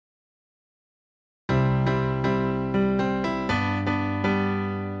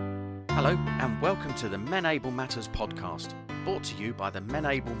Hello and welcome to the Menable Matters podcast, brought to you by the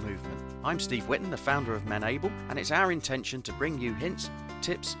Menable movement. I'm Steve Whitten, the founder of Menable, and it's our intention to bring you hints,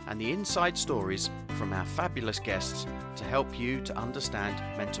 tips and the inside stories from our fabulous guests to help you to understand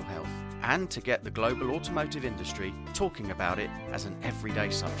mental health and to get the global automotive industry talking about it as an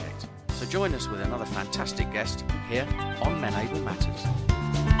everyday subject. So join us with another fantastic guest here on Menable Matters.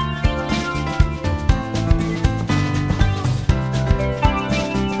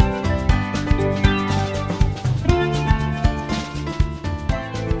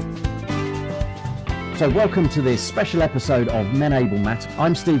 So welcome to this special episode of Menable Matters.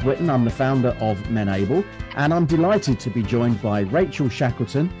 I'm Steve Whitten, I'm the founder of Menable, and I'm delighted to be joined by Rachel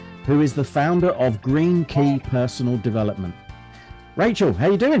Shackleton, who is the founder of Green Key Personal Development. Rachel, how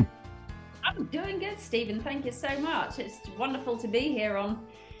are you doing? I'm doing good, Stephen. Thank you so much. It's wonderful to be here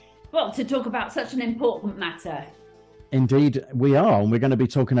to talk about such an important matter. Indeed, we are, and we're going to be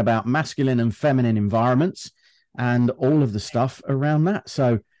talking about masculine and feminine environments and all of the stuff around that.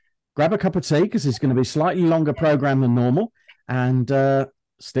 So grab a cup of tea because it's going to be a slightly longer program than normal, and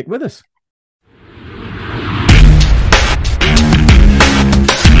stick with us.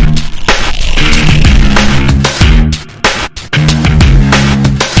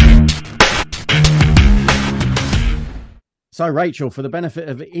 So, Rachel, for the benefit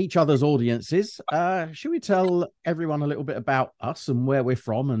of each other's audiences, should we tell everyone a little bit about us and where we're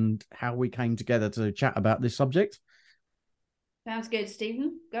from and how we came together to chat about this subject? Sounds good,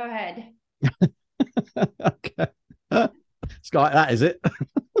 Stephen. Go ahead. Okay. It's like that, is it?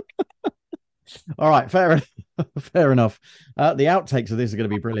 All right, fair enough. The outtakes of this are going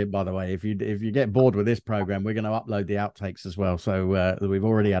to be brilliant, by the way. If you get bored with this program, we're going to upload the outtakes as well. So we've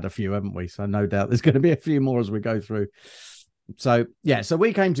already had a few, haven't we? So no doubt there's going to be a few more as we go through. So so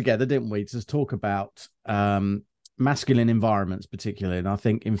we came together, didn't we, to talk about masculine environments particularly. And I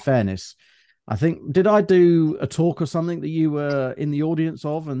think, in fairness, did I do a talk or something that you were in the audience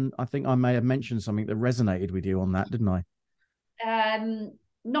of? And I think I may have mentioned something that resonated with you on that, didn't I?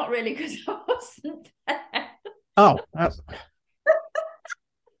 Not really, because I wasn't there. Oh, that's...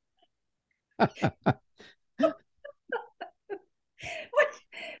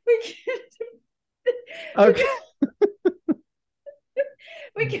 Okay.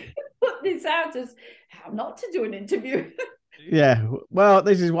 We can put this out as how not to do an interview. Yeah, well,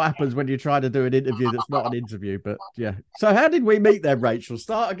 this is what happens when you try to do an interview that's not an interview, but yeah. So how did we meet then, Rachel?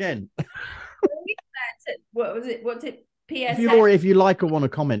 Start again. What was it? What's it? PSA? If you like or want to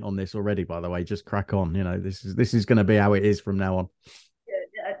comment on this already, by the way, just crack on. You know, this is going to be how it is from now on.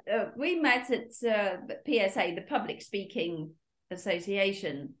 We met at PSA, the Public Speaking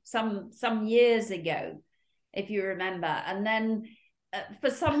Association, some years ago, if you remember. And then for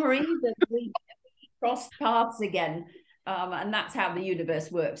some reason, we crossed paths again. And that's how the universe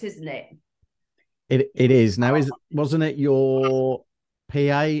works, isn't it? It is. Now, wasn't it your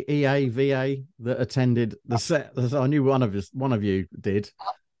PA, EA, VA that attended the set? I knew one of you did.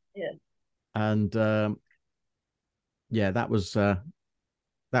 Yeah. And that was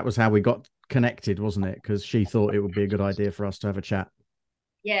how we got connected, wasn't it? Because she thought it would be a good idea for us to have a chat.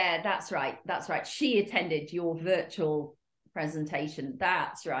 Yeah, that's right. That's right. She attended your virtual presentation.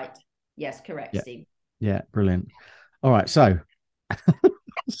 That's right. Yes, correct, Yeah. Steve. Yeah, brilliant. All right, so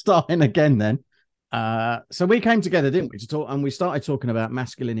starting again then. So we came together, didn't we, to talk, and we started talking about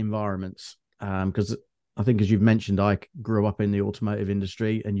masculine environments. Because I think, as you've mentioned, I grew up in the automotive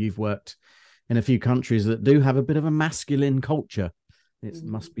industry, and you've worked in a few countries that do have a bit of a masculine culture. It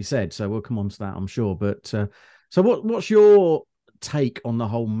must be said. So we'll come on to that, I'm sure. But so what's your take on the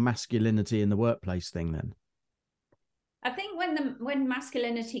whole masculinity in the workplace thing then? I think when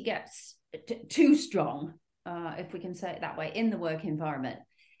masculinity gets too strong, if we can say it that way, in the work environment,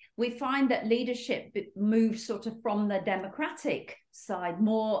 we find that leadership moves sort of from the democratic side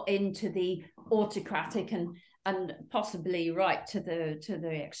more into the autocratic and possibly right to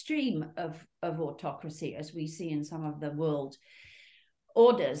the extreme of autocracy, as we see in some of the world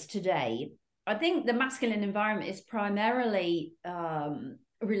orders today. I think the masculine environment is primarily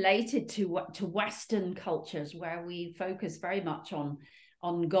related to Western cultures, where we focus very much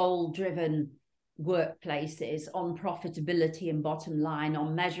on goal-driven workplaces, on profitability and bottom line,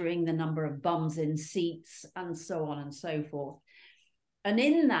 on measuring the number of bums in seats, and so on and so forth. And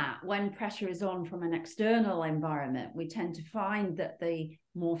in that, when pressure is on from an external environment, we tend to find that the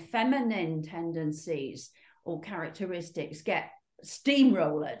more feminine tendencies or characteristics get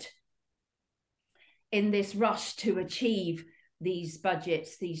steamrolled in this rush to achieve these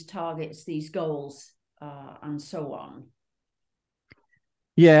budgets, these targets, these goals, and so on.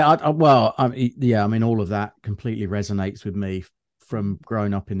 Yeah, all of that completely resonates with me from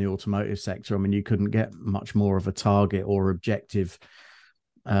growing up in the automotive sector. I mean, you couldn't get much more of a target or objective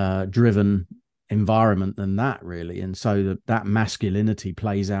driven environment than that, really. And so that masculinity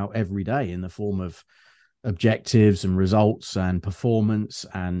plays out every day in the form of objectives and results and performance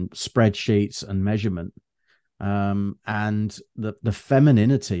and spreadsheets and measurement. And the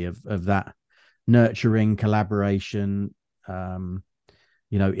femininity of that nurturing, collaboration,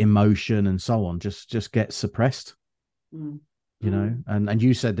 emotion and so on just gets suppressed. And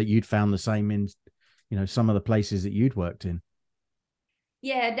you said that you'd found the same in some of the places that you'd worked in.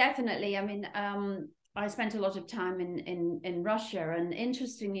 Yeah, definitely. I mean, I spent a lot of time in Russia, and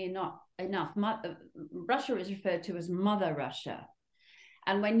interestingly enough, Russia is referred to as Mother Russia.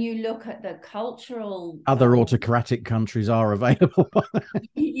 And when you look at the cultural, other autocratic countries are available.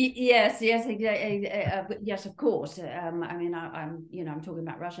 yes, of course. I mean, I'm talking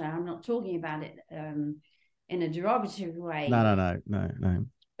about Russia. I'm not talking about it in a derogatory way. No.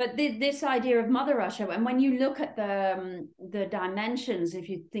 But this idea of Mother Russia, and when you look at the dimensions, if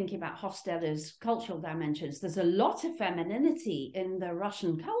you think about Hofstadter's cultural dimensions, there's a lot of femininity in the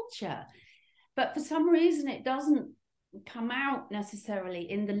Russian culture, but for some reason it doesn't come out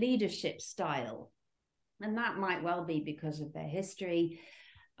necessarily in the leadership style, and that might well be because of their history,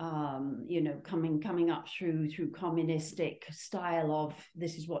 coming up through communistic style of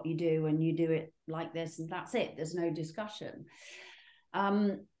this is what you do and you do it like this and that's it. There's no discussion.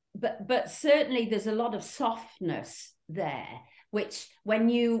 But certainly there's a lot of softness there, which when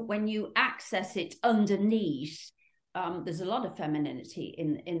you access it underneath, there's a lot of femininity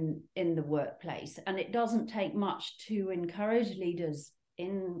in the workplace, and it doesn't take much to encourage leaders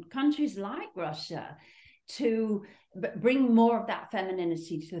in countries like Russia to bring more of that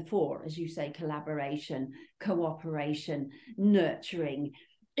femininity to the fore, as you say, collaboration, cooperation, nurturing,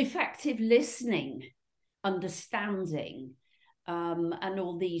 effective listening, understanding, and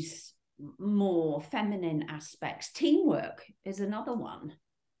all these more feminine aspects. Teamwork is another one.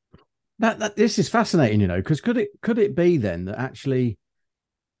 That this is fascinating, because could it be then that actually,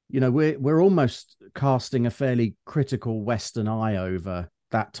 we're almost casting a fairly critical Western eye over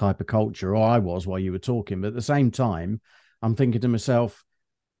that type of culture, or I was while you were talking, but at the same time, I'm thinking to myself,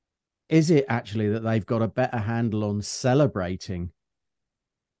 is it actually that they've got a better handle on celebrating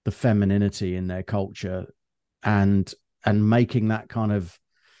the femininity in their culture and making that kind of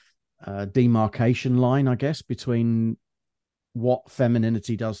demarcation line, I guess, between what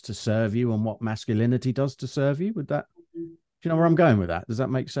femininity does to serve you and what masculinity does to serve you? Do you know where I'm going with that? Does that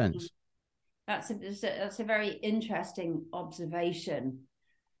make sense? That's a very interesting observation.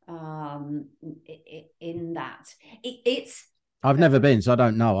 In that it's I've never been, so I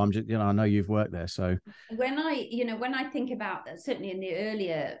don't know. I'm just, I know you've worked there. So when I think about that, certainly in the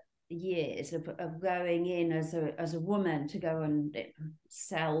earlier years of going in as a woman to go and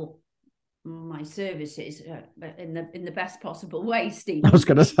sell my services in the best possible way, Steve. I was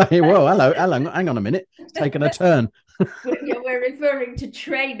going to say, whoa, hello, hang on a minute, it's taken a turn. we're referring to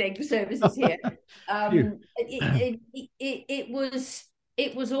training services here.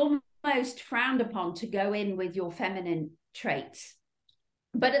 It was almost frowned upon to go in with your feminine traits,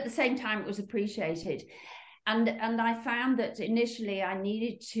 but at the same time it was appreciated. And I found that initially I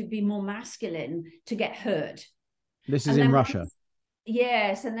needed to be more masculine to get heard. This is in Russia.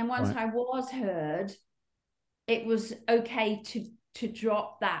 Yes, and then once I was heard, it was okay to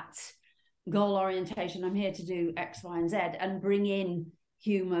drop that goal orientation. I'm here to do X, Y, and Z, and bring in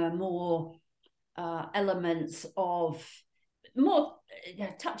humor, more elements of more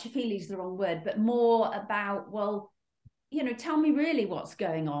touchy-feely is the wrong word, but more about, well, tell me really what's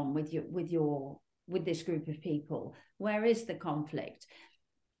going on with this group of people. Where is the conflict?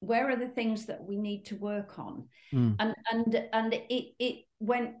 Where are the things that we need to work on? And it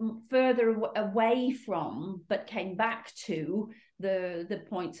went further away from, but came back to the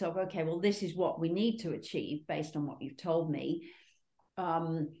points of, okay, well, this is what we need to achieve based on what you've told me.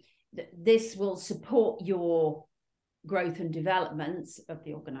 This will support your growth and developments of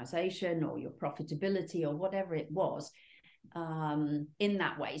the organization or your profitability or whatever it was, in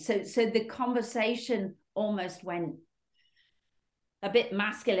that way. So the conversation almost went a bit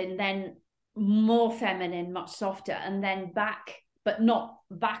masculine, then more feminine, much softer, and then back, but not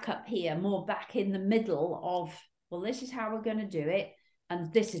back up here, more back in the middle of, well, this is how we're going to do it,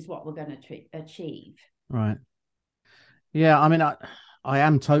 and this is what we're going to achieve. Right. Yeah, I mean, I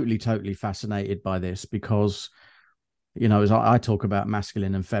am totally fascinated by this because, as I talk about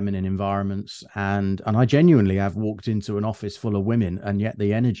masculine and feminine environments, and I genuinely have walked into an office full of women, and yet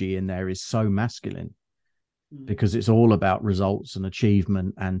the energy in there is so masculine. Because it's all about results and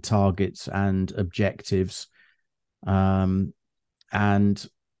achievement and targets and objectives. And And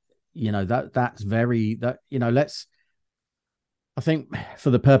that's very, I think for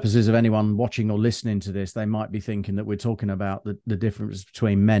the purposes of anyone watching or listening to this, they might be thinking that we're talking about the difference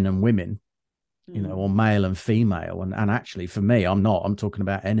between men and women, or male and female. And actually for me, I'm talking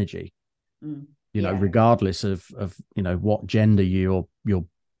about energy, regardless of what gender you're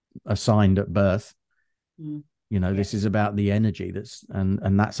assigned at birth. This is about the energy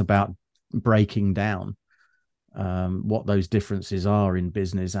and that's about breaking down what those differences are in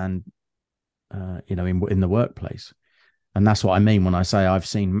business and in the workplace. And that's what I mean when I say I've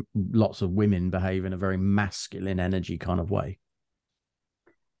seen lots of women behave in a very masculine energy kind of way.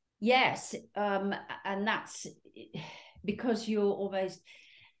 Yes, and that's because you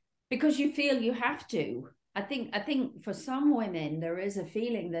feel you have to. I think for some women there is a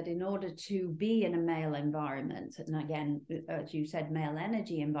feeling that in order to be in a male environment, and again, as you said, male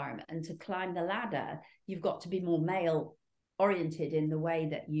energy environment, and to climb the ladder, you've got to be more male oriented in the way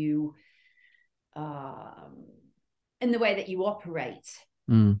that you operate.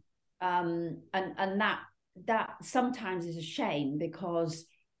 And that sometimes is a shame, because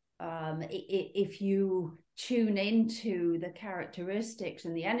if you tune into the characteristics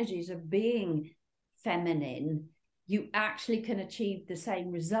and the energies of being feminine, you actually can achieve the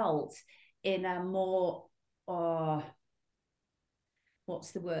same result in a more in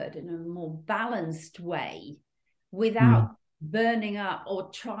a more balanced way, without burning up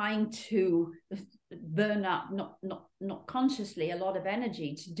or trying to burn up, not consciously, a lot of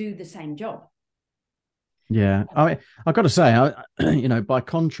energy to do the same job. Yeah, I mean, I've got to say, by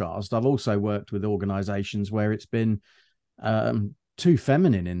contrast, I've also worked with organizations where it's been too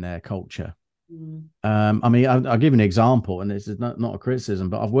feminine in their culture. I mean, I'll give an example, and this is not a criticism,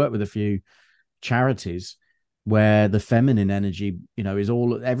 but I've worked with a few charities where the feminine energy, is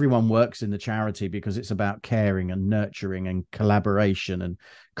everyone works in the charity because it's about caring and nurturing and collaboration and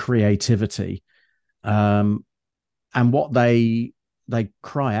creativity. And what they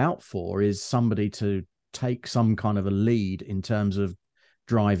cry out for is somebody to take some kind of a lead in terms of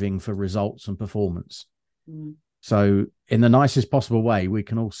driving for results and performance. So in the nicest possible way, we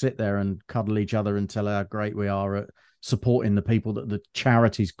can all sit there and cuddle each other and tell how great we are at supporting the people that the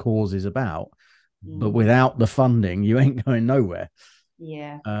charity's cause is about. But without the funding, you ain't going nowhere.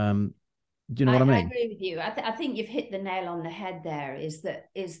 Yeah. Do you know what I mean? I agree with you. I think you've hit the nail on the head there, is that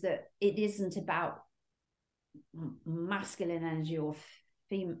it isn't about masculine energy or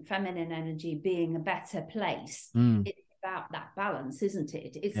feminine energy being a better place. It's about that balance, isn't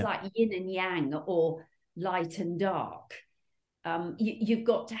it? It's like yin and yang, or light and dark. You've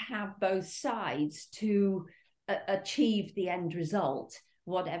got to have both sides to achieve the end result,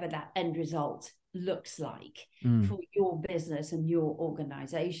 whatever that end result looks like for your business and your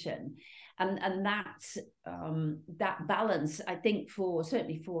organization. And that's that balance, I think,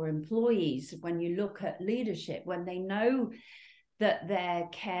 certainly for employees, when you look at leadership, when they know that they're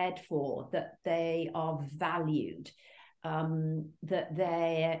cared for, that they are valued, that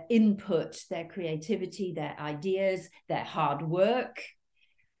their input, their creativity, their ideas, their hard work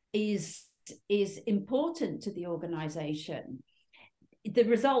is important to the organization. The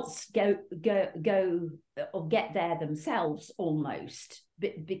results go or get there themselves almost,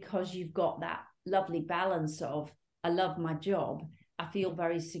 because you've got that lovely balance of, I love my job, I feel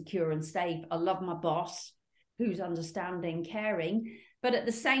very secure and safe, I love my boss who's understanding, caring, but at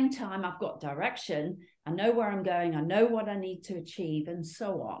the same time I've got direction, I know where I'm going, I know what I need to achieve, and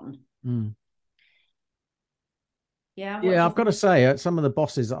so on. Yeah, I've got to say, some of the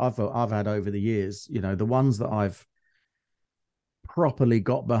bosses that I've had over the years, the ones that I've properly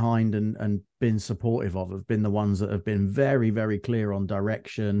got behind and been supportive of have been the ones that have been very, very clear on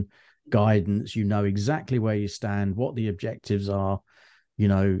direction, guidance. You know exactly where you stand, what the objectives are,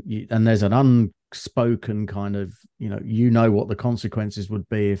 and there's an unspoken kind of, what the consequences would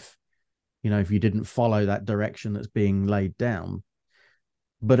be if you didn't follow that direction that's being laid down.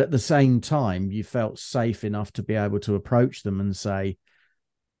 But at the same time, you felt safe enough to be able to approach them and say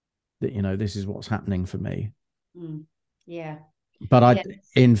that, this is what's happening for me. Yeah. But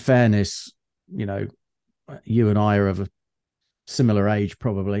in fairness, you and I are of a similar age,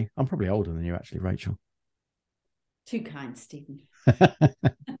 probably. I'm probably older than you, actually, Rachel. Too kind, Stephen.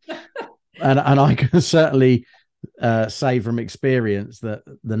 and I can certainly say from experience that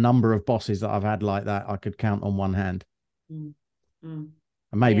the number of bosses that I've had like that, I could count on one hand. And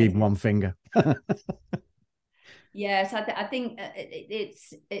maybe even one finger. Yes, I think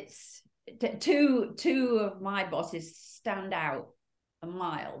it's two of my bosses stand out a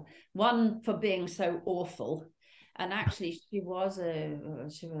mile. One for being so awful, and actually she was a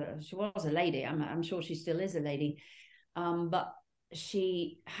lady. I'm sure she still is a lady, but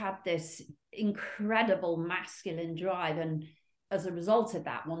she had this incredible masculine drive, and as a result of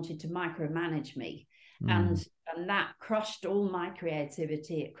that wanted to micromanage me. And that crushed all my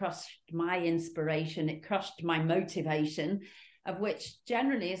creativity. It crushed my inspiration. It crushed my motivation, of which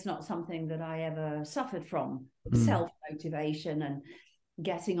generally is not something that I ever suffered from. Self-motivation and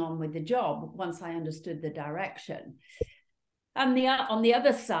getting on with the job once I understood the direction. And on the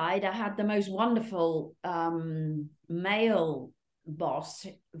other side, I had the most wonderful male boss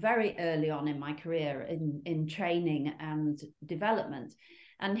very early on in my career in training and development.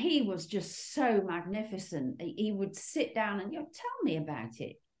 And he was just so magnificent. He would sit down and, tell me about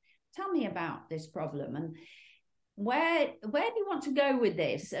it. Tell me about this problem. And where do you want to go with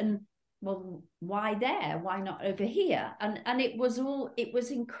this? And, well, why there? Why not over here? And it was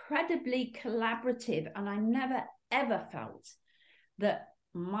incredibly collaborative. And I never, ever felt that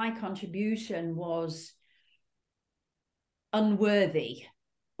my contribution was unworthy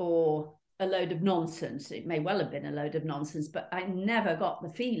or a load of nonsense. It may well have been a load of nonsense, but I never got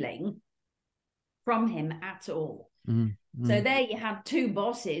the feeling from him at all. So there you had two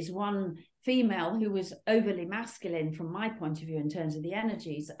bosses, one female who was overly masculine from my point of view in terms of the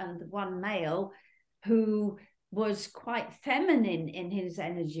energies, and one male who was quite feminine in his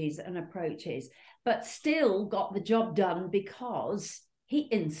energies and approaches, but still got the job done because he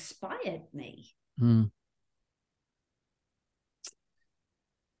inspired me.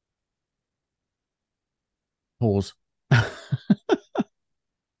 Pause.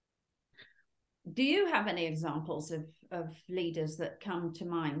 Do you have any examples of leaders that come to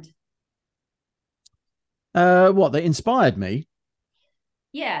mind? What, that inspired me?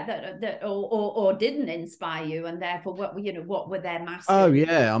 Yeah, that or didn't inspire you, and therefore what were their masculine? Oh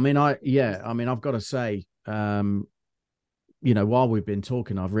yeah, I mean, I've got to say, while we've been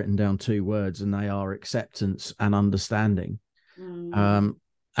talking, I've written down two words, and they are acceptance and understanding.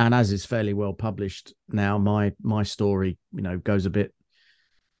 And as is fairly well published now, my story, goes a bit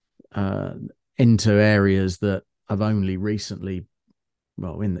into areas that have only recently,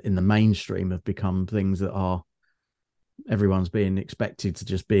 in the mainstream, have become things that are everyone's being expected to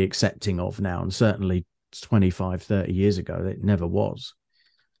just be accepting of now. And certainly 25, 30 years ago, it never was.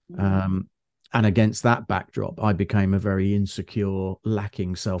 And against that backdrop, I became a very insecure,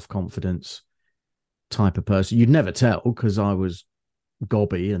 lacking self-confidence type of person. You'd never tell, because I was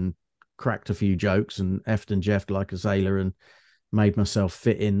gobby and cracked a few jokes and effed and jeffed like a sailor and made myself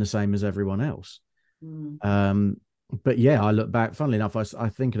fit in the same as everyone else. But yeah, I look back, funnily enough, I was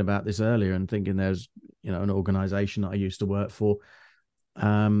thinking about this earlier and thinking there's, an organization that I used to work for,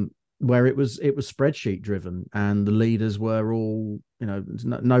 where it was spreadsheet driven, and the leaders were all,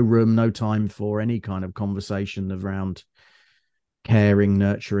 no room, no time for any kind of conversation around caring,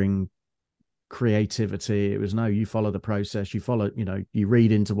 nurturing, creativity. It was, no, you follow the process, you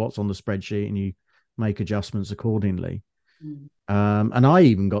read into what's on the spreadsheet and you make adjustments accordingly. And I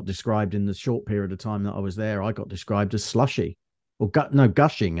even got described, in the short period of time that I was there, I got described as slushy, or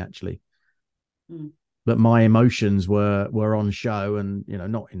gushing actually. But my emotions were on show, and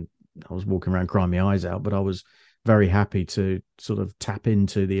I was walking around crying my eyes out, but I was very happy to sort of tap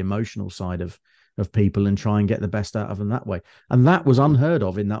into the emotional side of people and try and get the best out of them that way. And that was unheard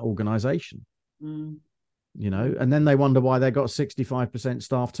of in that organization. And then they wonder why they got 65%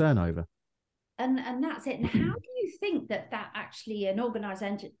 staff turnover. And that's it. And how do you think that actually an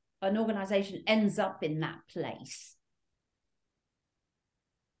organization ends up in that place?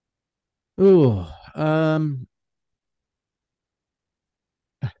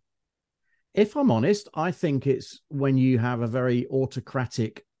 If I'm honest, I think it's when you have a very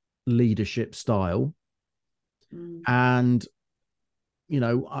autocratic leadership style. And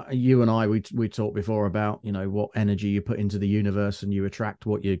you and I, we talked before about what energy you put into the universe, and you attract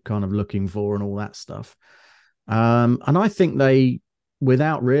what you're kind of looking for and all that stuff. And I think they,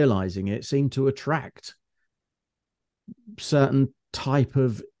 without realizing it, seem to attract certain type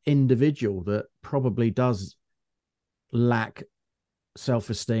of individual that probably does lack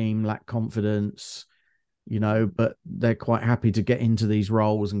self-esteem, lack confidence, but they're quite happy to get into these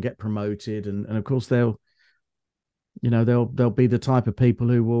roles and get promoted, and of course they'll be the type of people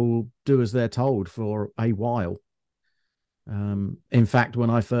who will do as they're told for a while. In fact, when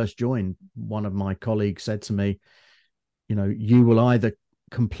I first joined, one of my colleagues said to me, you will either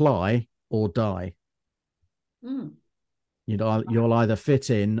comply or die. You'll either fit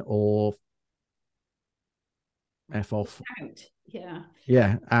in or F off.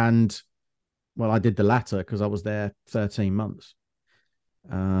 Yeah. And well, I did the latter because I was there 13 months.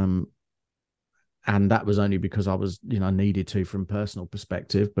 And that was only because I was, needed to from personal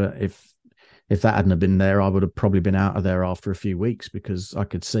perspective. But if if that hadn't have been there, I would have probably been out of there after a few weeks, because I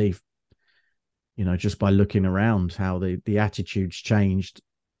could see, you know, just by looking around, how the attitudes changed.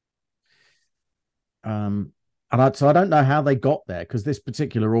 So I don't know how they got there, because this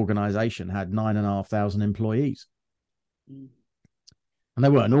particular organization had 9,500 employees. And they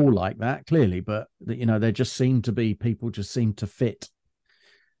weren't all like that, clearly, but, you know, there just seemed to be, people just seemed to fit.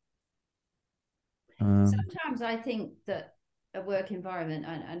 Sometimes I think that a work environment,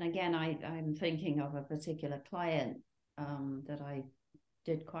 and again, I'm thinking of a particular client that I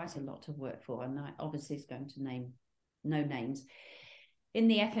did quite a lot of work for, and I obviously is going to name no names, in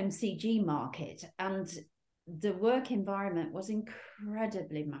the FMCG market, and the work environment was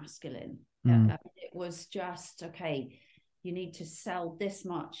incredibly masculine. It was just, okay, you need to sell this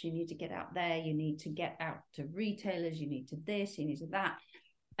much, you need to get out there, you need to get out to retailers, you need to this, you need to that.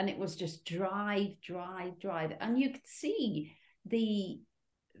 And it was just drive. And you could see the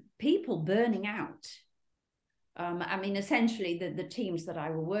people burning out. I mean, essentially, the teams that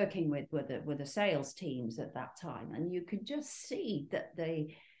I were working with were the sales teams at that time. And you could just see that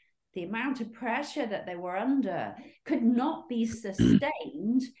the amount of pressure that they were under could not be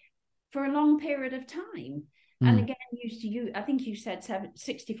sustained for a long period of time. And again, I think you said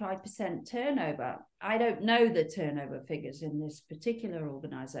 65% turnover. I don't know the turnover figures in this particular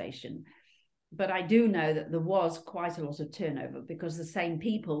organization, but I do know that there was quite a lot of turnover, because the same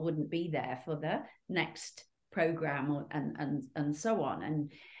people wouldn't be there for the next program and so on.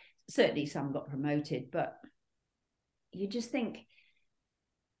 And certainly some got promoted, but you just think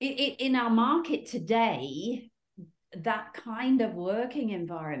in our market today, that kind of working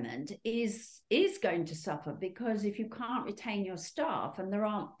environment is going to suffer, because if you can't retain your staff and there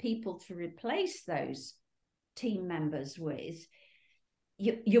aren't people to replace those team members with,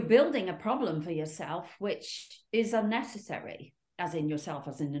 you're building a problem for yourself, which is unnecessary, as in yourself,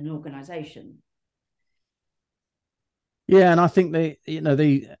 as in an organization. Yeah, and I think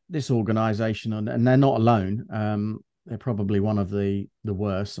this organization, and they're not alone. They're probably one of the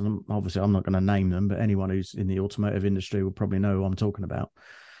worst, and obviously I'm not going to name them, but anyone who's in the automotive industry will probably know who I'm talking about.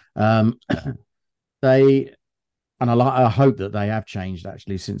 I hope that they have changed,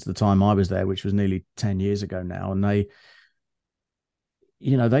 actually, since the time I was there, which was nearly 10 years ago now. And they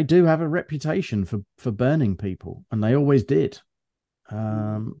do have a reputation for burning people, and they always did.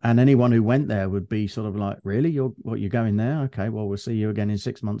 And anyone who went there would be sort of like, really, you're going there? Okay, well, we'll see you again in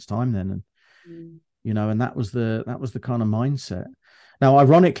 6 months' time then. And and that was the kind of mindset. Now,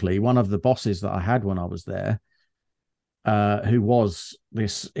 ironically, one of the bosses that I had when I was there, who was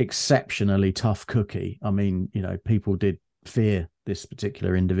this exceptionally tough cookie. I mean, people did fear this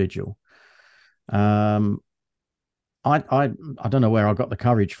particular individual. I don't know where I got the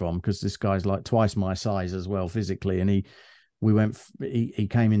courage from, because this guy's like twice my size as well physically, and he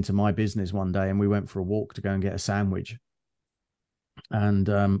came into my business one day, and we went for a walk to go and get a sandwich.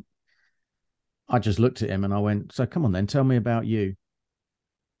 And I just looked at him and I went, so come on then, tell me about you.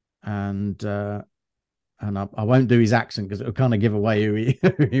 And I won't do his accent because it'll kind of give away who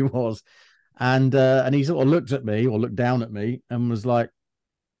he was. And he sort of looked at me, or looked down at me, and was like,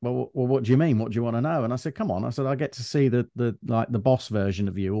 well, what do you mean? What do you want to know? And I said, come on. I said, I get to see the boss version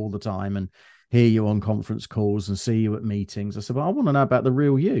of you all the time, and hear you on conference calls and see you at meetings. I said, well, I want to know about the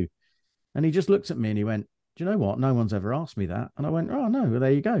real you. And he just looked at me and he went, do you know what? No one's ever asked me that. And I went, oh, no, well,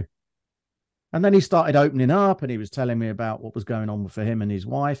 there you go. And then he started opening up, and he was telling me about what was going on for him and his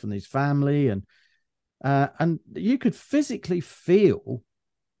wife and his family. And you could physically feel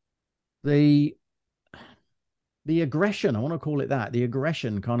the aggression, I want to call it that, the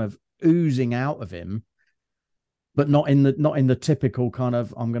aggression kind of oozing out of him, but not in the typical kind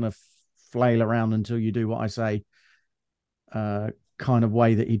of, I'm going to flail around until you do what I say kind of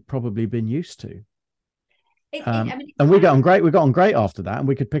way that he'd probably been used to. And we got on great after that, and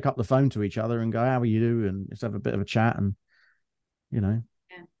we could pick up the phone to each other and go, how are you? And just have a bit of a chat. And yeah.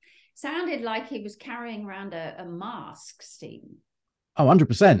 Sounded like he was carrying around a mask, Stephen. Oh,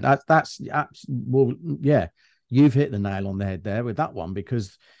 100%. That's well, yeah, you've hit the nail on the head there with that one,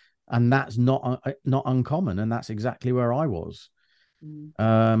 and that's not uncommon, and that's exactly where I was.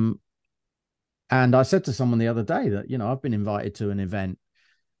 And I said to someone the other day that, I've been invited to an event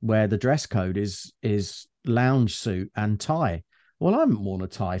where the dress code is lounge suit and tie. Well, I haven't worn a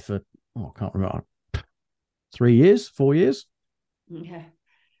tie for, I can't remember, 4 years. Yeah.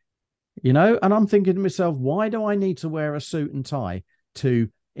 And I'm thinking to myself, why do I need to wear a suit and tie to,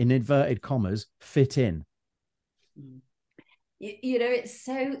 in inverted commas, fit in? It's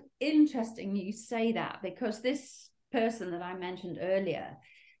so interesting you say that, because this person that I mentioned earlier,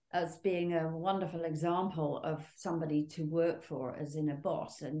 as being a wonderful example of somebody to work for as in a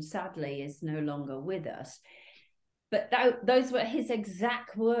boss, and sadly is no longer with us. But those were his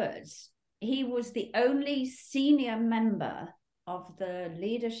exact words. He was the only senior member of the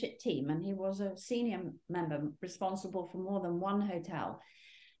leadership team, and he was a senior member responsible for more than one hotel.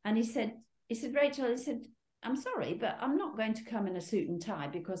 And he said, Rachel, he said, I'm sorry, but I'm not going to come in a suit and tie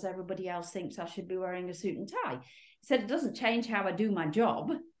because everybody else thinks I should be wearing a suit and tie. He said, it doesn't change how I do my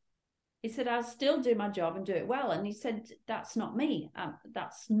job. He said, I'll still do my job and do it well. And he said, that's not me.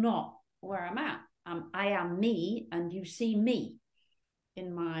 That's not where I'm at. I am me, and you see me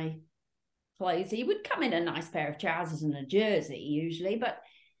in my clothes. He would come in a nice pair of trousers and a jersey usually, but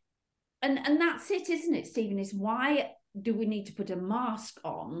and that's it, isn't it, Stephen? Is why do we need to put a mask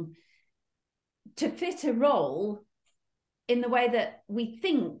on to fit a role in the way that we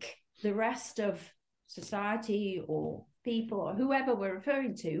think the rest of society or people or whoever we're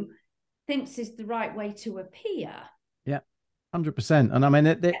referring to thinks is the right way to appear? Yeah, 100%. And I mean,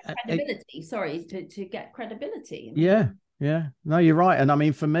 credibility. Sorry, to get credibility. Yeah. No, you're right. And I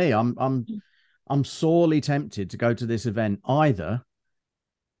mean, for me, I'm sorely tempted to go to this event either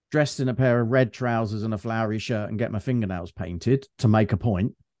dressed in a pair of red trousers and a flowery shirt and get my fingernails painted to make a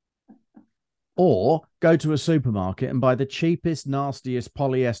point, or go to a supermarket and buy the cheapest, nastiest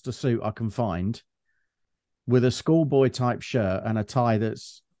polyester suit I can find with a schoolboy type shirt and a tie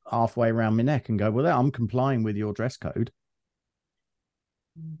that's halfway around my neck and go, well, I'm complying with your dress code.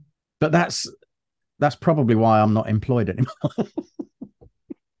 But that's probably why I'm not employed anymore.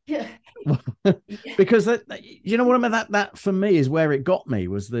 Yeah. Because you know what I mean? That for me is where it got me,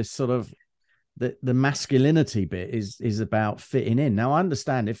 was this sort of the masculinity bit is about fitting in. Now I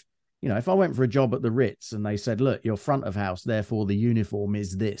understand if I went for a job at the Ritz and they said, look, you're front of house, therefore the uniform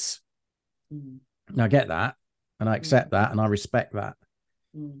is this. I get that, and I accept that, and I respect that.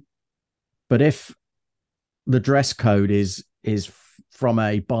 But if the dress code is from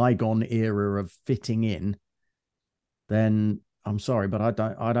a bygone era of fitting in, then I'm sorry, but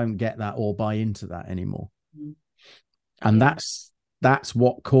I don't get that or buy into that anymore. And that's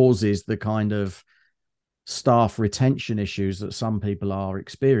what causes the kind of staff retention issues that some people are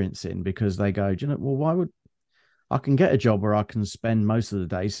experiencing, because they go, do you know, well, why would I can get a job where I can spend most of the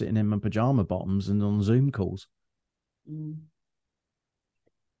day sitting in my pajama bottoms and on Zoom calls.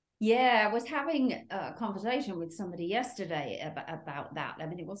 Yeah, I was having a conversation with somebody yesterday about that. I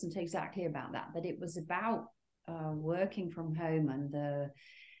mean, it wasn't exactly about that, but it was about working from home and the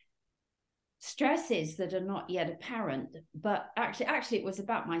stresses that are not yet apparent. But actually it was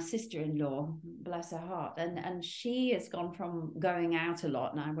about my sister-in-law, bless her heart, and she has gone from going out a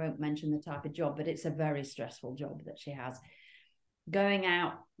lot, and I won't mention the type of job, but it's a very stressful job that she has, going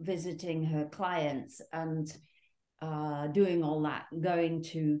out visiting her clients and doing all that, going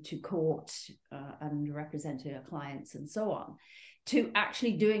to court and representing her clients and so on, to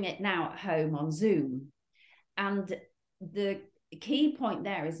actually doing it now at home on Zoom. And the key point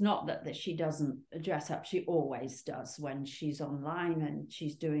there is not that she doesn't dress up. She always does when she's online and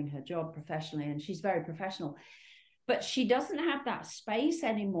she's doing her job professionally, and she's very professional. But she doesn't have that space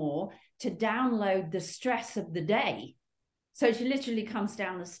anymore to download the stress of the day. So she literally comes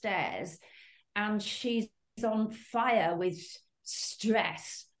down the stairs and she's on fire with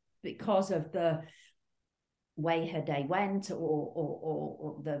stress because of the way her day went,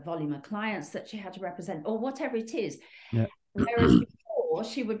 or the volume of clients that she had to represent, or whatever it is. Yeah. Whereas before,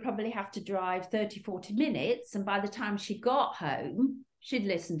 she would probably have to drive 30-40 minutes, and by the time she got home, she'd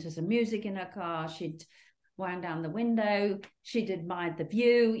listen to some music in her car, she'd wind down the window, she'd admire the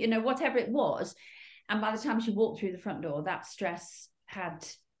view, whatever it was. And by the time she walked through the front door, that stress had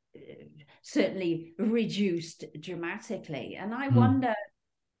certainly reduced dramatically. And I wonder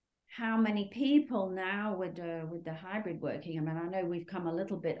how many people now with the hybrid working, I mean, I know we've come a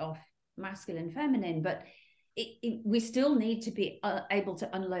little bit off masculine, feminine, but we still need to be able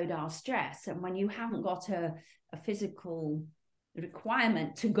to unload our stress. And when you haven't got a physical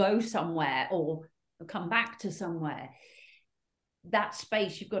requirement to go somewhere or come back to somewhere, that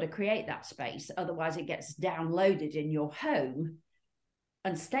space, you've got to create that space. Otherwise it gets downloaded in your home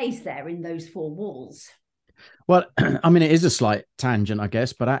and stays there in those four walls. Well, I mean, it is a slight tangent, I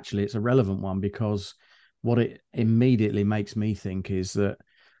guess, but actually it's a relevant one, because what it immediately makes me think is that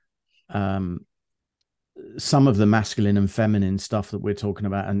some of the masculine and feminine stuff that we're talking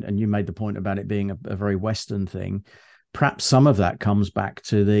about, and you made the point about it being a very Western thing, perhaps some of that comes back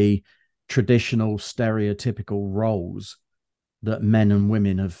to the traditional stereotypical roles that men and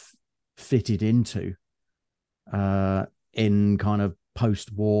women have fitted into in kind of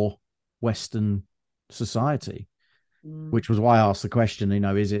post-war Western society. which was why I asked the question,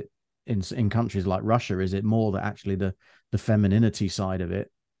 is it in countries like Russia, is it more that actually the femininity side of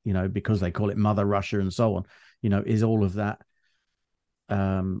it, because they call it Mother Russia and so on, is all of that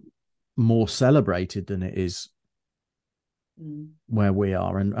more celebrated than it is where we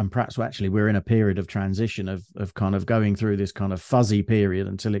are, and perhaps actually we're in a period of transition of kind of going through this kind of fuzzy period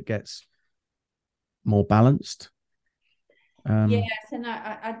until it gets more balanced. Yes, and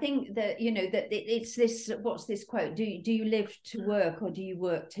I think that that it's this. What's this quote? Do you live to work or do you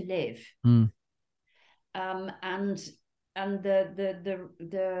work to live? And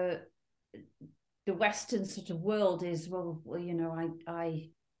the Western sort of world is I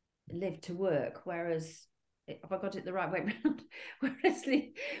live to work, whereas have I got it the right way around? Whereas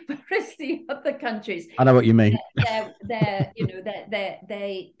the other countries, I know what you mean. They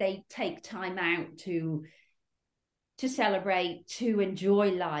take time out to celebrate, to enjoy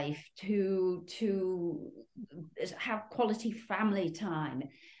life, to have quality family time,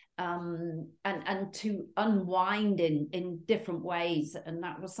 and to unwind in different ways. And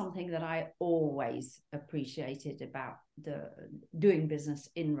that was something that I always appreciated about doing business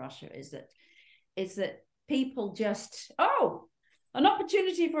in Russia, is that people just, an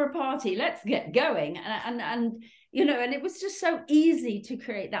opportunity for a party, let's get going. And and it was just so easy to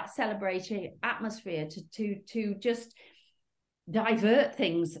create that celebratory atmosphere to just divert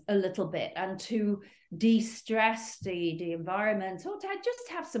things a little bit and to de-stress the environment, or to just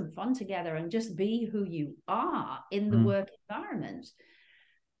have some fun together and just be who you are in the work environment.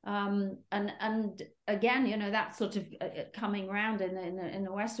 And again, that's sort of coming around in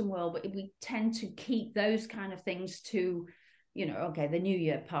the Western world, but we tend to keep those kind of things to, the New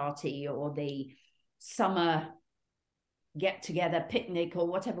Year party or the summer get together picnic or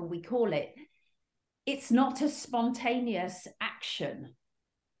whatever we call it. It's not a spontaneous action.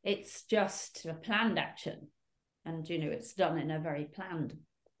 It's just a planned action. And, it's done in a very planned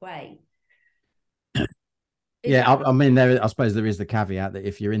way. I mean, I suppose there is the caveat that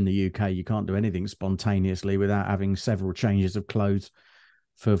if you're in the UK, you can't do anything spontaneously without having several changes of clothes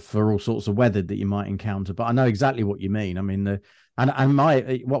for all sorts of weather that you might encounter. But I know exactly what you mean. I mean,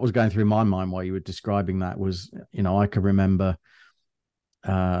 what was going through my mind while you were describing that was, I can remember,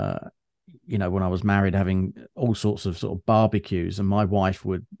 when I was married, having all sorts of sort of barbecues, and my wife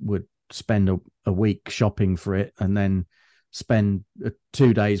would spend a week shopping for it and then spend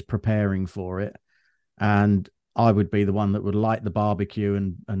 2 days preparing for it. And I would be the one that would light the barbecue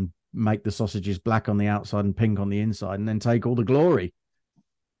and make the sausages black on the outside and pink on the inside, and then take all the glory,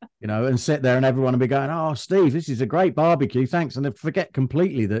 and sit there and everyone would be going, "Oh, Steve, this is a great barbecue, thanks." And they'd forget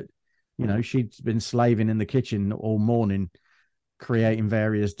completely that, she'd been slaving in the kitchen all morning, creating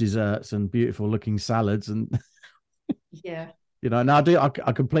various desserts and beautiful looking salads. And I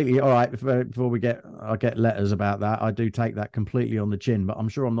completely, all right, before I get letters about that, I do take that completely on the chin, but I'm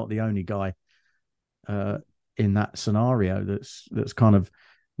sure I'm not the only guy in that scenario that's kind of,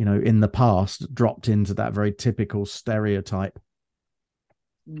 in the past dropped into that very typical stereotype.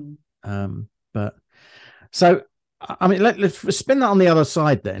 But so, I mean, let's spin that on the other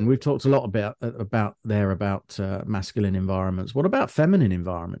side then. We've talked a lot about masculine environments. What about feminine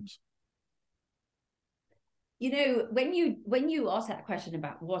environments? When you ask that question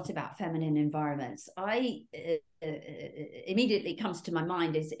about what about feminine environments, I immediately comes to my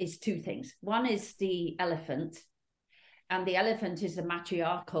mind is two things. One is the elephant, and the elephant is a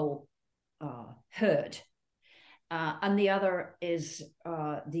matriarchal herd, and the other is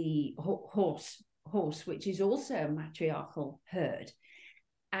the horse, which is also a matriarchal herd.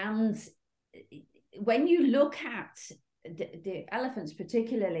 And when you look at the elephants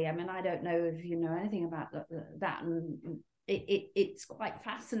particularly, I mean, I don't know if you know anything about that, and it's quite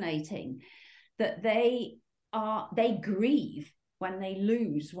fascinating that they grieve when they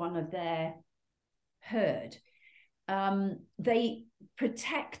lose one of their herd. They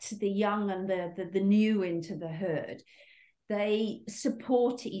protect the young and the new into the herd. They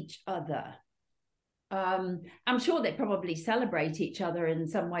support each other. I'm sure they probably celebrate each other in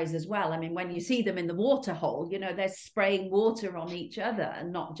some ways as well. I mean, when you see them in the water hole, they're spraying water on each other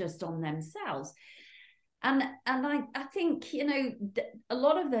and not just on themselves. And I think, a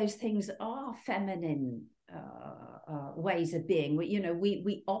lot of those things are feminine ways of being.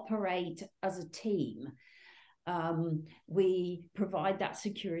 We operate as a team. We provide that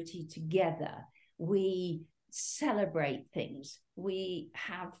security together. We celebrate things. We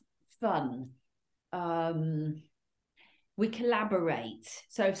have fun. We collaborate.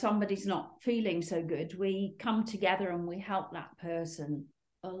 So if somebody's not feeling so good, we come together and we help that person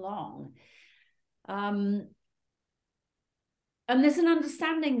along. And And there's an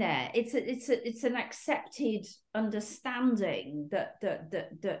understanding there. It's an accepted understanding that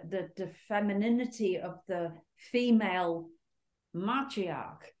the femininity of the female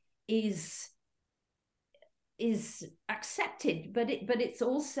matriarch is accepted, but it's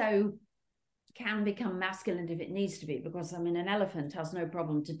also can become masculine if it needs to be, because I mean an elephant has no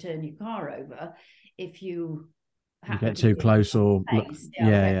problem to turn your car over if you get too close or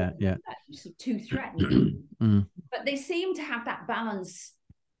yeah. Too threatening. But they seem to have that balance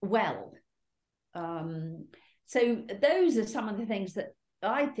well. So those are some of the things that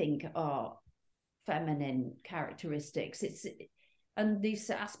I think are feminine characteristics. And these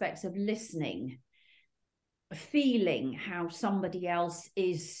aspects of listening, feeling how somebody else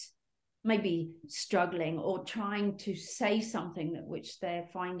is maybe struggling or trying to say something which they're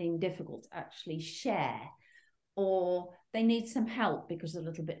finding difficult to actually share, or they need some help because they're a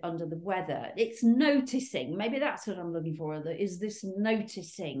little bit under the weather. It's noticing. Maybe that's what I'm looking for. Is this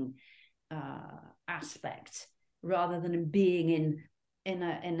noticing aspect rather than being in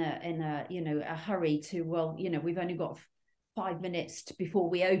a hurry to, well, we've only got 5 minutes before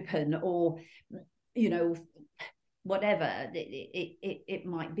we open, or whatever it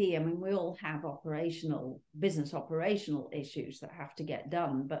might be. I mean, we all have business operational issues that have to get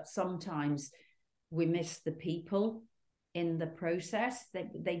done, but sometimes we miss the people in the process.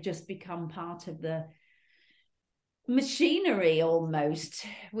 They just become part of the machinery almost,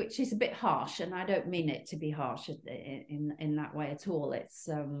 which is a bit harsh, and I don't mean it to be harsh in that way at all. It's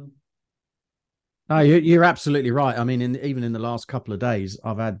no, you're absolutely right. I mean, even in the last couple of days,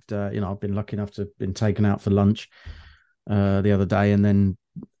 I've had I've been lucky enough to have been taken out for lunch the other day, and then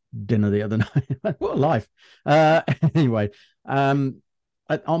dinner the other night. What a life. Anyway,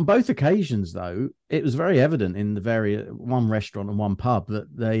 on both occasions, though, it was very evident in the one restaurant and one pub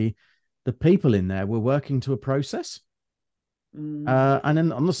that the people in there were working to a process. And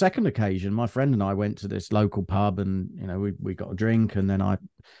then on the second occasion, my friend and I went to this local pub, and we got a drink, and then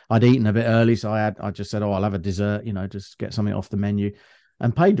I'd eaten a bit early, so I just said, I'll have a dessert, just get something off the menu,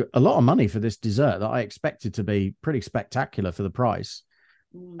 and paid a lot of money for this dessert that I expected to be pretty spectacular for the price,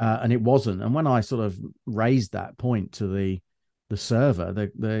 and it wasn't. And when I sort of raised that point to the server,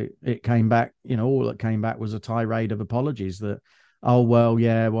 it came back, all that came back was a tirade of apologies that,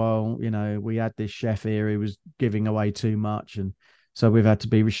 we had this chef here who was giving away too much, and so we've had to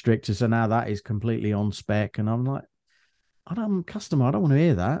be restricted. So now that is completely on spec. And I'm like, I'm a customer. I don't want to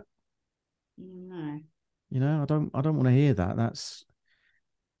hear that. No. I don't want to hear that. That's.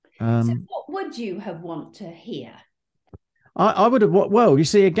 So what would you have want to hear? I would have. Well, you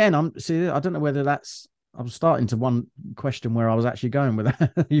see, again, I don't know whether that's. I was starting to one question where I was actually going with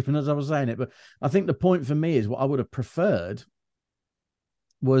that, even as I was saying it. But I think the point for me is what I would have preferred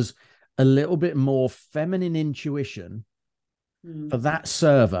was a little bit more feminine intuition for that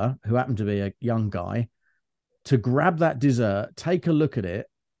server, who happened to be a young guy, to grab that dessert, take a look at it,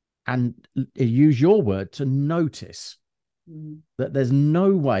 and use your word to notice that there's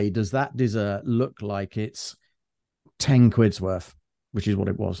no way does that dessert look like it's 10 quid's worth, which is what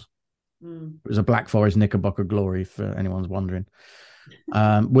it was. It was a Black Forest Knickerbocker Glory, for anyone's wondering,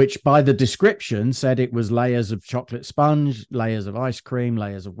 which by the description said it was layers of chocolate sponge, layers of ice cream,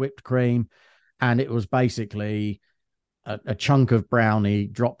 layers of whipped cream, and it was basically a chunk of brownie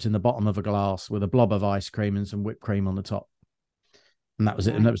dropped in the bottom of a glass with a blob of ice cream and some whipped cream on the top. And that was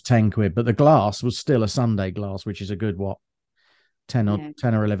it. And that was 10 quid. But the glass was still a sundae glass, which is a good, 10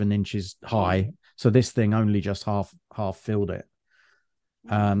 or 11 inches high. So this thing only just half filled it.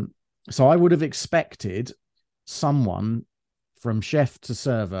 So I would have expected someone from chef to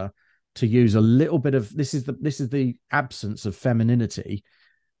server to use a little bit of this is the absence of femininity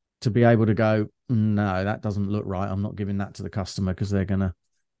to be able to go, no, that doesn't look right. I'm not giving that to the customer, because they're gonna,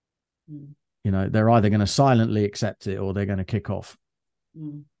 they're either going to silently accept it or they're going to kick off,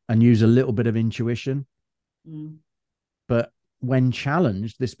 and use a little bit of intuition. But when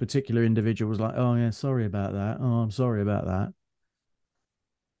challenged, this particular individual was like, "Oh yeah, sorry about that. Oh, I'm sorry about that."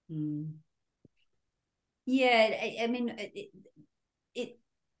 Yeah, I mean,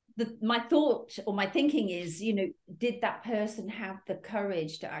 my thought or my thinking is, did that person have the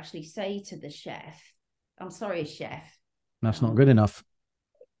courage to actually say to the chef, "I'm sorry, chef, that's not good enough.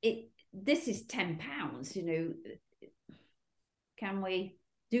 This is £10. Can we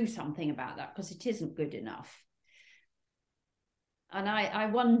do something about that, because it isn't good enough?" And I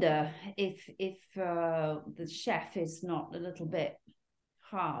wonder if the chef is not a little bit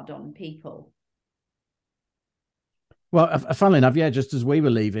hard on people. Well, funnily enough, yeah, just as we were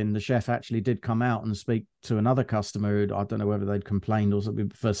leaving, the chef actually did come out and speak to another customer who, I don't know whether they'd complained or something.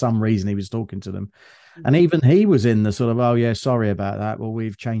 For some reason, he was talking to them. Mm-hmm. And even he was in the sort of, oh, yeah, sorry about that. Well,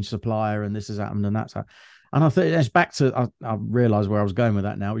 we've changed supplier and this has happened and that's happened. And I think it's back to, I realize where I was going with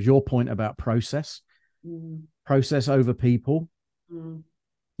that now, is your point about process, process over people.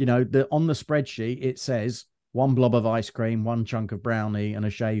 You know, on the spreadsheet, it says 1 blob of ice cream, 1 chunk of brownie, and a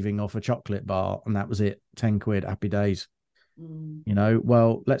shaving off a chocolate bar. And that was it. 10 quid, happy days. You know,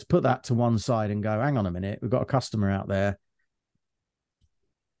 well, let's put that to one side and go, hang on a minute. We've got a customer out there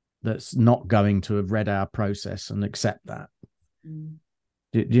that's not going to have read our process and accept that. Do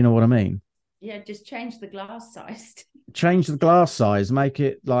you know what I mean? Yeah, just change the glass size. Change the glass size, make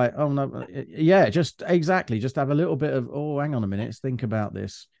it like, oh no, yeah, just exactly. Just have a little bit of, oh, hang on a minute, let's think about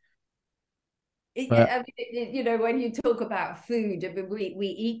this. I mean, you know, when you talk about food, I mean, we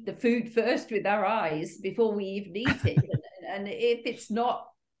eat the food first with our eyes before we even eat it. And if it's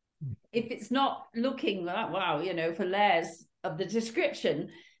not looking like, wow, you know, for layers of the description,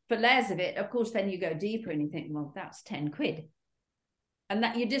 for layers of it, of course, then you go deeper and you think, well, that's 10 quid. And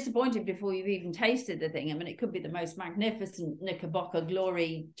that you're disappointed before you've even tasted the thing. I mean, it could be the most magnificent Knickerbocker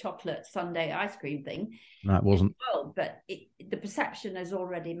Glory chocolate sundae ice cream thing. No, it wasn't. But the perception is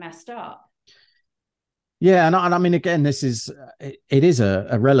already messed up. Yeah, and I mean, again, this is it is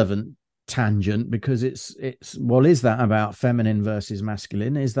a relevant tangent because it's well, is that about feminine versus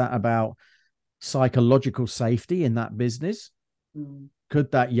masculine? Is that about psychological safety in that business?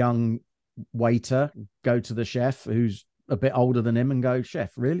 Could that young waiter go to the chef who's a bit older than him and go,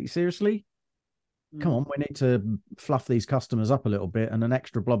 chef, really, seriously? Come on, we need to fluff these customers up a little bit, and an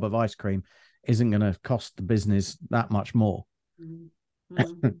extra blob of ice cream isn't going to cost the business that much more.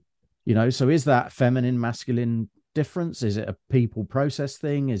 You know, so is that feminine, masculine difference? Is it a people process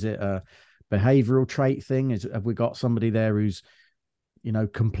thing? Is it a behavioral trait thing? Have we got somebody there who's, you know,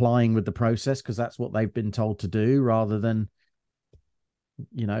 complying with the process because that's what they've been told to do, rather than,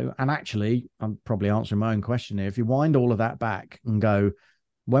 you know, and actually, I'm probably answering my own question here. If you wind all of that back and go,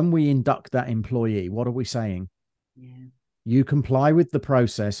 when we induct that employee, what are we saying? Yeah. You comply with the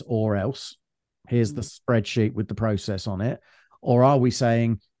process or else. Here's the spreadsheet with the process on it. Or are we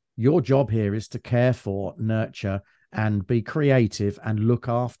saying, your job here is to care for, nurture, and be creative and look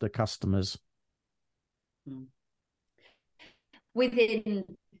after customers within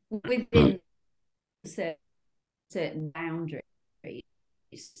certain boundaries.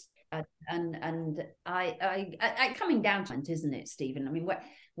 And I coming down to it, isn't it, Stephen? I mean,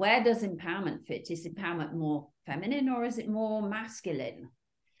 where does empowerment fit? Is empowerment more feminine or is it more masculine?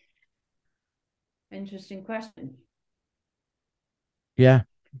 Interesting question. Yeah.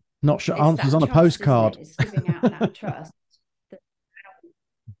 Not sure. It's answers on a postcard. It's giving out that trust.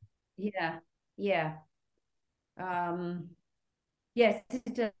 Yeah. Yes,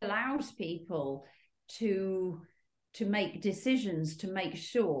 it allows people to make decisions to make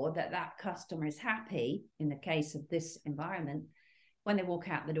sure that that customer is happy, in the case of this environment, when they walk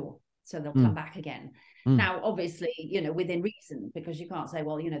out the door. So they'll come back again. Now, obviously, you know, within reason, because you can't say,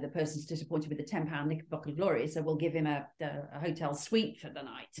 well, you know, the person's disappointed with the £10 Knickerbocker Glory, so we'll give him a hotel suite for the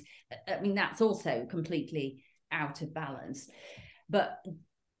night. I mean, that's also completely out of balance. But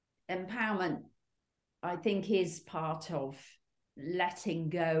empowerment, I think, is part of letting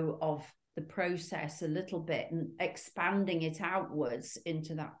go of the process a little bit and expanding it outwards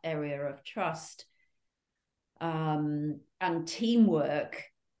into that area of trust and teamwork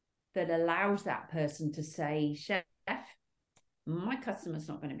that allows that person to say, chef, my customer's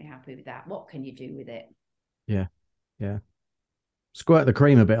not going to be happy with that. What can you do with it? Yeah. Squirt the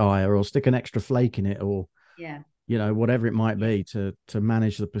cream a bit higher, or stick an extra flake in it, or you know, whatever it might be to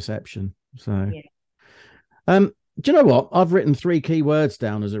manage the perception. So do you know what? I've written 3 key words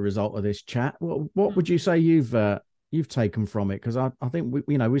down as a result of this chat. What would you say you've taken from it? Because I think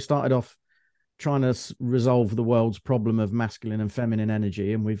we started off trying to resolve the world's problem of masculine and feminine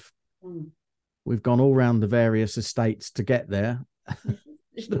energy, and we've gone all around the various estates to get there.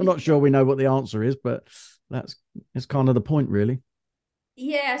 Still not sure we know what the answer is, but that's kind of the point, really.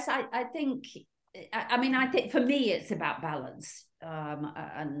 Yes, I think for me it's about balance,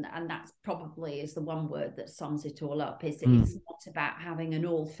 and that's probably is the one word that sums it all up. It's not about having an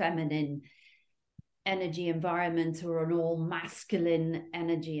all feminine energy environment or an all masculine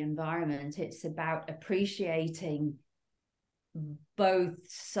energy environment. It's about appreciating both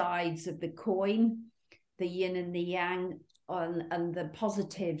sides of the coin, the yin and the yang, and the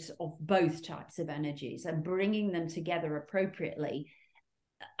positives of both types of energies, and bringing them together appropriately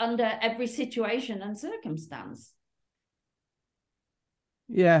under every situation and circumstance.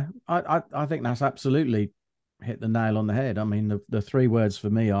 Yeah, I think that's absolutely hit the nail on the head. I mean, the three words for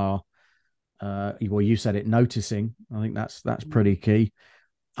me are, well, you said it, noticing. I think that's pretty key.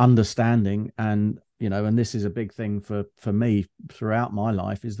 Understanding, and and this is a big thing for me throughout my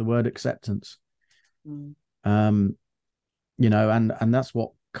life, is the word acceptance. And that's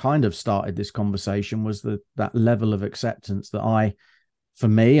what kind of started this conversation, was that level of acceptance that I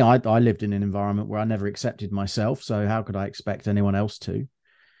lived in an environment where I never accepted myself, so how could I expect anyone else to?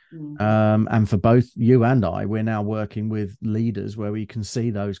 And for both you and I, we're now working with leaders where we can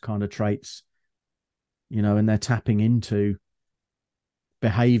see those kind of traits, and they're tapping into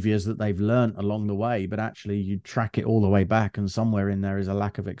behaviors that they've learned along the way, but actually you track it all the way back, and somewhere in there is a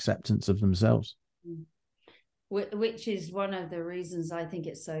lack of acceptance of themselves. Which is one of the reasons I think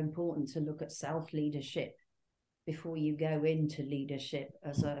it's so important to look at self-leadership before you go into leadership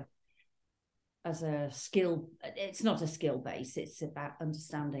as a skill. It's not a skill base, it's about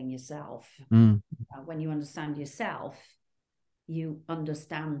understanding yourself. When you understand yourself, you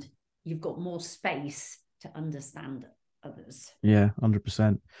understand, you've got more space to understand others.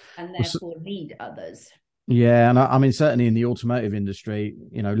 100%. And therefore lead others. Yeah, and I mean, certainly in the automotive industry,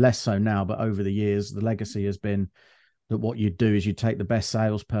 less so now, but over the years, the legacy has been that what you do is you take the best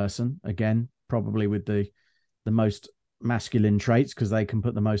salesperson, again, probably with the most masculine traits, because they can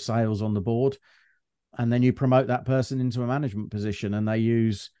put the most sales on the board, and then you promote that person into a management position, and they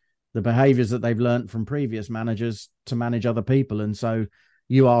use the behaviors that they've learned from previous managers to manage other people. And so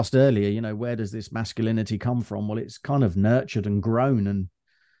you asked earlier, where does this masculinity come from? Well, it's kind of nurtured and grown and,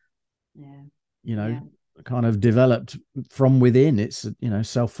 kind of developed from within. It's,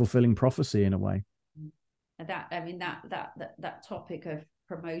 self-fulfilling prophecy in a way. That topic of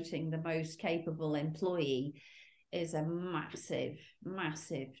promoting the most capable employee is a massive,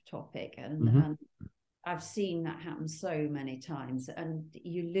 massive topic. And I've seen that happen so many times, and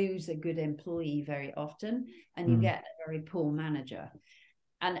you lose a good employee very often, and you get a very poor manager.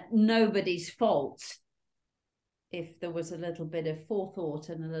 And nobody's fault if there was a little bit of forethought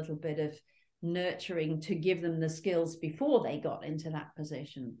and a little bit of nurturing to give them the skills before they got into that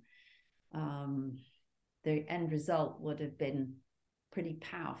position. The end result would have been pretty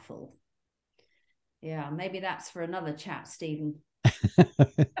powerful. Yeah, maybe that's for another chat, Stephen.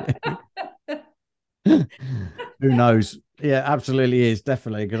 Who knows? Yeah, absolutely is,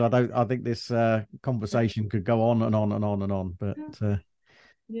 definitely, because I think this conversation could go on and on and on and on. But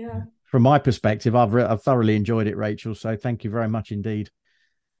from my perspective, I've thoroughly enjoyed it, Rachel. So thank you very much indeed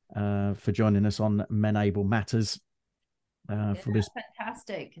for joining us on Men-Able Matters. For this,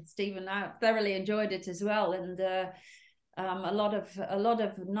 fantastic, Stephen. I thoroughly enjoyed it as well, and a lot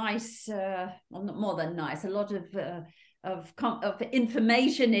of nice, well, not more than nice, a lot of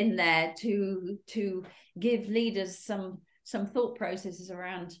information in there to give leaders some thought processes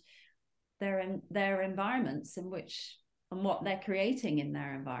around their environments and what they're creating in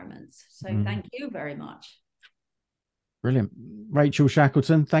their environments. So thank you very much. Brilliant. Rachel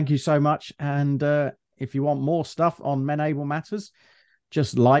Shackleton, thank you so much. And if you want more stuff on Men-Able Matters,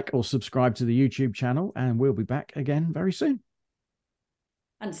 just like or subscribe to the YouTube channel, and we'll be back again very soon.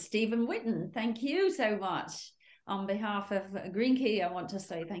 And Stephen Whitten, thank you so much. On behalf of Green Key, I want to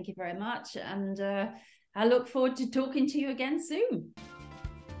say thank you very much. And I look forward to talking to you again soon.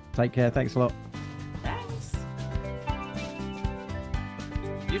 Take care. Thanks a lot. Thanks.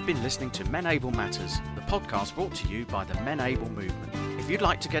 You've been listening to Men-Able Matters, the podcast brought to you by the Men-Able movement. If you'd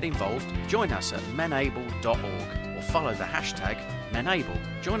like to get involved, join us at menable.org or follow the hashtag Men-Able.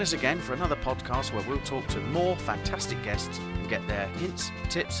 Join us again for another podcast where we'll talk to more fantastic guests and get their hints,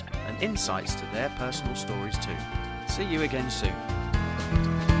 tips and insights to their personal stories too. See you again soon.